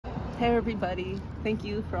Hey everybody, thank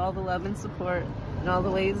you for all the love and support and all the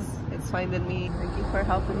ways it's finding me. Thank you for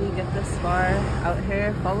helping me get this far out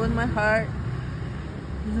here, following my heart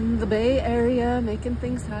in the Bay Area, making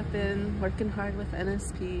things happen, working hard with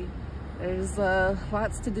NSP. There's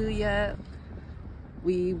lots to do yet.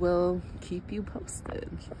 We will keep you posted.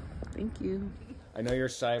 Thank you. I know you're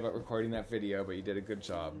shy about recording that video, but you did a good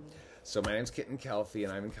job. So my name's Kitten Kelfi,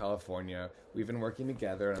 and I'm in California. We've been working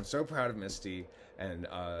together, and I'm so proud of Misty and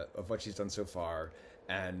of what she's done so far.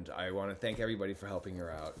 And I want to thank everybody for helping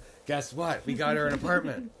her out. Guess what? We got her an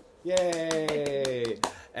apartment. Yay!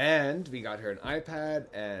 And we got her an iPad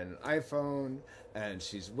and an iPhone, and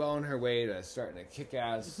she's well on her way to starting to kick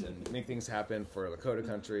ass and make things happen for Lakota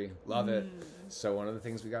country. Love it. So one of the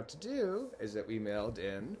things we got to do is that we mailed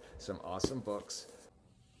in some awesome books.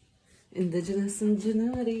 Indigenous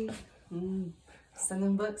ingenuity.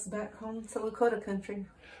 Sending books back home to Lakota country.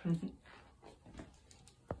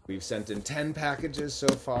 We've sent in 10 packages so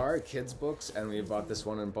far, kids' books, and we bought this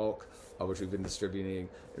one in bulk, which we've been distributing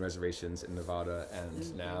in reservations in Nevada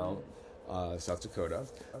and now South Dakota.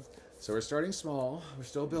 So we're starting small. We're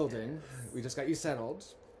still building. We just got you settled.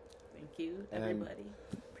 Thank you, everybody.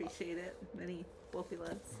 Appreciate it. Many wolfy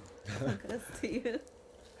loves to you.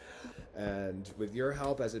 And with your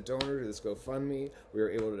help as a donor to this GoFundMe, we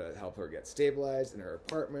were able to help her get stabilized in her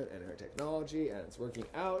apartment and her technology, and it's working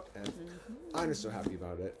out, and I'm just so happy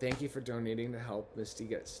about it. Thank you for donating to help Misty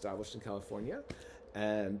get established in California,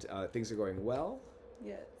 and things are going well.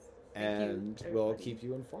 Yes. And we'll keep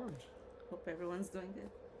you informed. Hope everyone's doing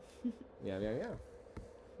good. Yeah.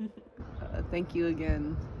 Thank you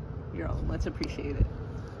again. You're all much appreciated.